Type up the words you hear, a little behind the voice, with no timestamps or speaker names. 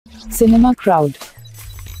Cinema crowd.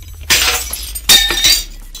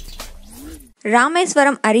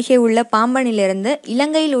 Rameswaram அருகே உள்ள பாம்பனிலிருந்து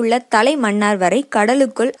இலங்கையில் உள்ள தலை மன்னார் வரை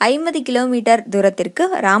கடலுக்குள் 50 கிலோமீட்டர் தூரத்திற்கு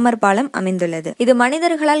ராமர் பாலம் அமைந்துள்ளது. இது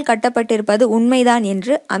மனிதர்களால் கட்டப்பட்டிருப்பது உண்மைதான்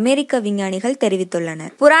என்று அமெரிக்க விஞ்ஞானிகள்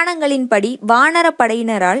தெரிவித்துள்ளனர். புராணங்களின்படி வானர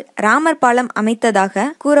படையினரால் ராமர் பாலம்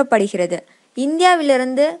அமைத்ததாக கூறப்படுகிறது.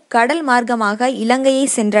 இந்தியாவிலிருந்து கடல் மார்க்கமாக இலங்கையை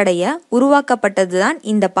சென்றடைய உருவாக்கப்பட்டதுதான்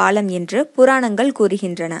இந்த பாலம் என்று புராணங்கள்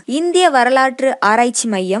கூறுகின்றன. இந்திய வரலாற்று ஆராய்ச்சி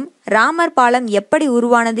மையம் ராமர் பாலம் எப்படி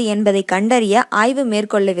உருவானது என்பதை கண்டறிய ஆய்வு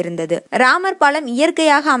மேற்கொள்ளவிருந்தது. ராமர் பாலம்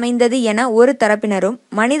இயற்கையாக அமைந்தது என ஒரு தரப்பினரும்,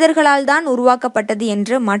 மனிதர்களால் தான் உருவாக்கப்பட்டது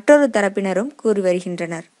என்று மற்றொரு தரப்பினரும் கூறி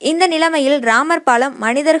வருகின்றனர். இந்த நிலைமையில் ராமர் பாலம்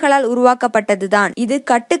மனிதர்களால் உருவாக்கப்பட்டதுதான், இது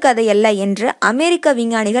கட்டுக்கதையல்ல என்று அமெரிக்க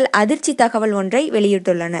விஞ்ஞானிகள் அதிர்ச்சி தகவல் ஒன்றை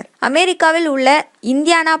வெளியிட்டுள்ளனர். அமெரிக்காவில் உள்ள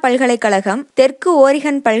இந்தியானா பல்கலைக்கழகம், தெற்கு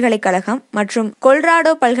ஓரிகன் பல்கலைக்கழகம் மற்றும்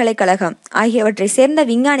கொல்ராடோ பல்கலைக்கழகம் ஆகியவற்றை சேர்ந்த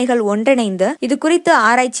விஞ்ஞானிகள் ஒன்றிணைந்து இது குறித்து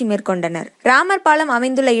ஆராய்ச்சி மேற்கொண்டனர். ராமர் பாலம்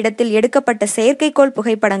அமைந்துள்ள இடத்தில் எடுக்கப்பட்ட செயற்கைக்கோள்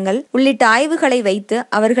புகைப்படங்கள் உள்ளிட்ட ஆய்வுகளை வைத்து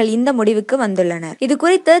அவர்கள் இந்த முடிவுக்கு வந்துள்ளனர். இது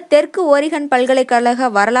குறித்து தெற்கு ஓரிகன் பல்கலைக்கழக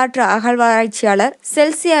வரலாற்று அகழ்வாராய்ச்சியாளர்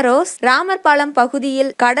செல்சியா ரோஸ், ராமர் பாலம்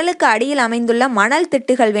பகுதியில் கடலுக்கு அடியில் அமைந்துள்ள மணல்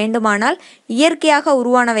திட்டுகள் வேண்டுமானால் இயற்கையாக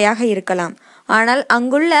உருவானவையாக இருக்கலாம், ஆனால்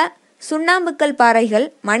அங்குள்ள சுண்ணாம்புக்கல் பாறைகள்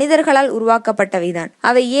மனிதர்களால் உருவாக்கப்பட்டவைதான்,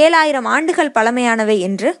 அவை 7000 ஆண்டுகள் பழமையானவை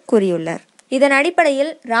என்று கூறியுள்ளார். இதன் அடிப்படையில்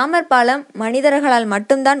ராமர் பாலம் மனிதர்களால்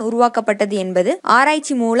மட்டும்தான் உருவாக்கப்பட்டது என்பது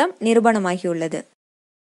ஆராய்ச்சி மூலம் நிரூபணமாகியுள்ளது.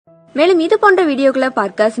 மேலும் இது போன்ற வீடியோக்களை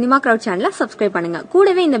பார்க்க சினிமா கிரவுட் சேனலை சப்ஸ்கிரைப் பண்ணுங்க.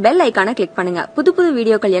 கூடவே இந்த பெல் ஐக்கானை கிளிக் பண்ணுங்க. புது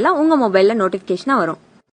வீடியோக்கள் எல்லாம் உங்க மொபைல்ல நோட்டிபிகேஷனா வரும்.